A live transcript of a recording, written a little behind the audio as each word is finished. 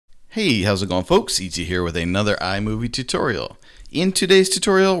Hey, how's it going, folks? E.T. here with another iMovie tutorial. In today's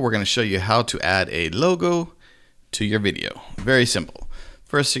tutorial, we're going to show you how to add a logo to your video. Very simple.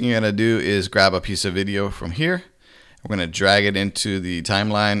 First thing you're going to do is grab a piece of video from here. We're going to drag it into the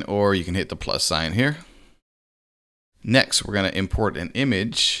timeline, or you can hit the plus sign here. Next, we're going to import an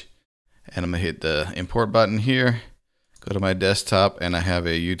image, and I'm going to hit the import button here. Go to my desktop, and I have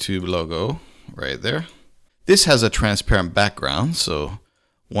a YouTube logo right there. This has a transparent background, so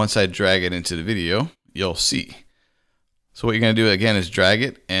once I drag it into the video, you'll see. So what you're going to do again is drag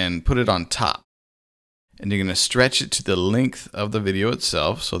it and put it on top. And you're going to stretch it to the length of the video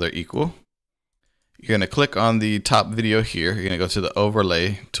itself so they're equal. You're going to click on the top video here. You're going to go to the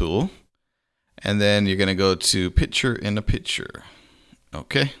overlay tool. And then you're going to go to picture in a picture.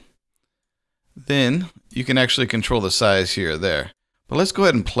 Okay. Then you can actually control the size here or there. But let's go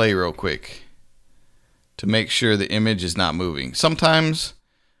ahead and play real quick to make sure the image is not moving. Sometimes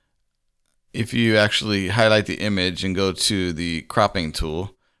if you actually highlight the image and go to the cropping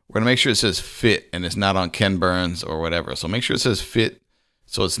tool, we're going to make sure it says fit and it's not on Ken Burns or whatever. So make sure it says fit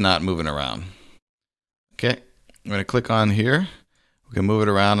so it's not moving around. Okay, I'm going to click on here. We can move it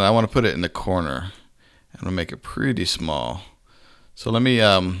around, and I want to put it in the corner. I'm going to make it pretty small. So let me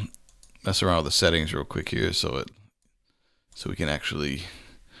mess around with the settings real quick here so we can actually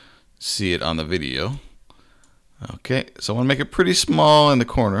see it on the video. Okay, so I want to make it pretty small in the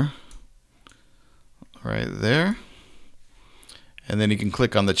corner. Right there. And then you can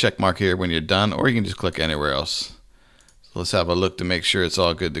click on the check mark here when you're done, or you can just click anywhere else. So let's have a look to make sure it's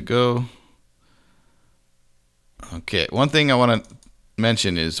all good to go. Okay, one thing I want to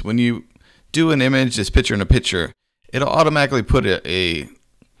mention is when you do an image, this picture in a picture, it'll automatically put a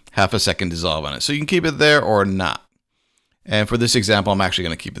half a second dissolve on it. So you can keep it there or not. And for this example, I'm actually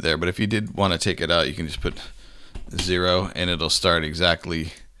going to keep it there. But if you did want to take it out, you can just put 0 and it'll start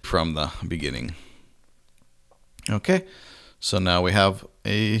exactly from the beginning. Okay, so now we have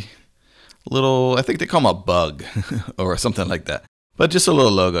a little, I think they call them a bug or something like that, but just a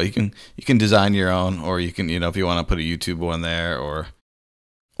little logo. You can design your own, or you can, if you want to put a YouTube one there,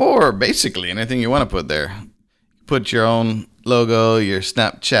 or basically anything you want to put there. Put your own logo, your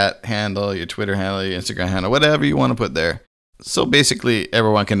Snapchat handle, your Twitter handle, your Instagram handle, whatever you want to put there. So basically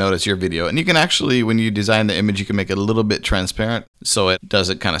everyone can notice your video. And you can actually, when you design the image, you can make it a little bit transparent so it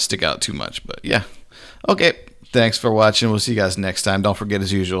doesn't kind of stick out too much. But yeah, okay. Thanks for watching. We'll see you guys next time. Don't forget,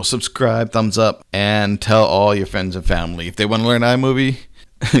 as usual, subscribe, thumbs up, and tell all your friends and family. If they want to learn iMovie,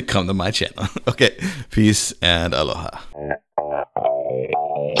 come to my channel. Okay, peace and aloha.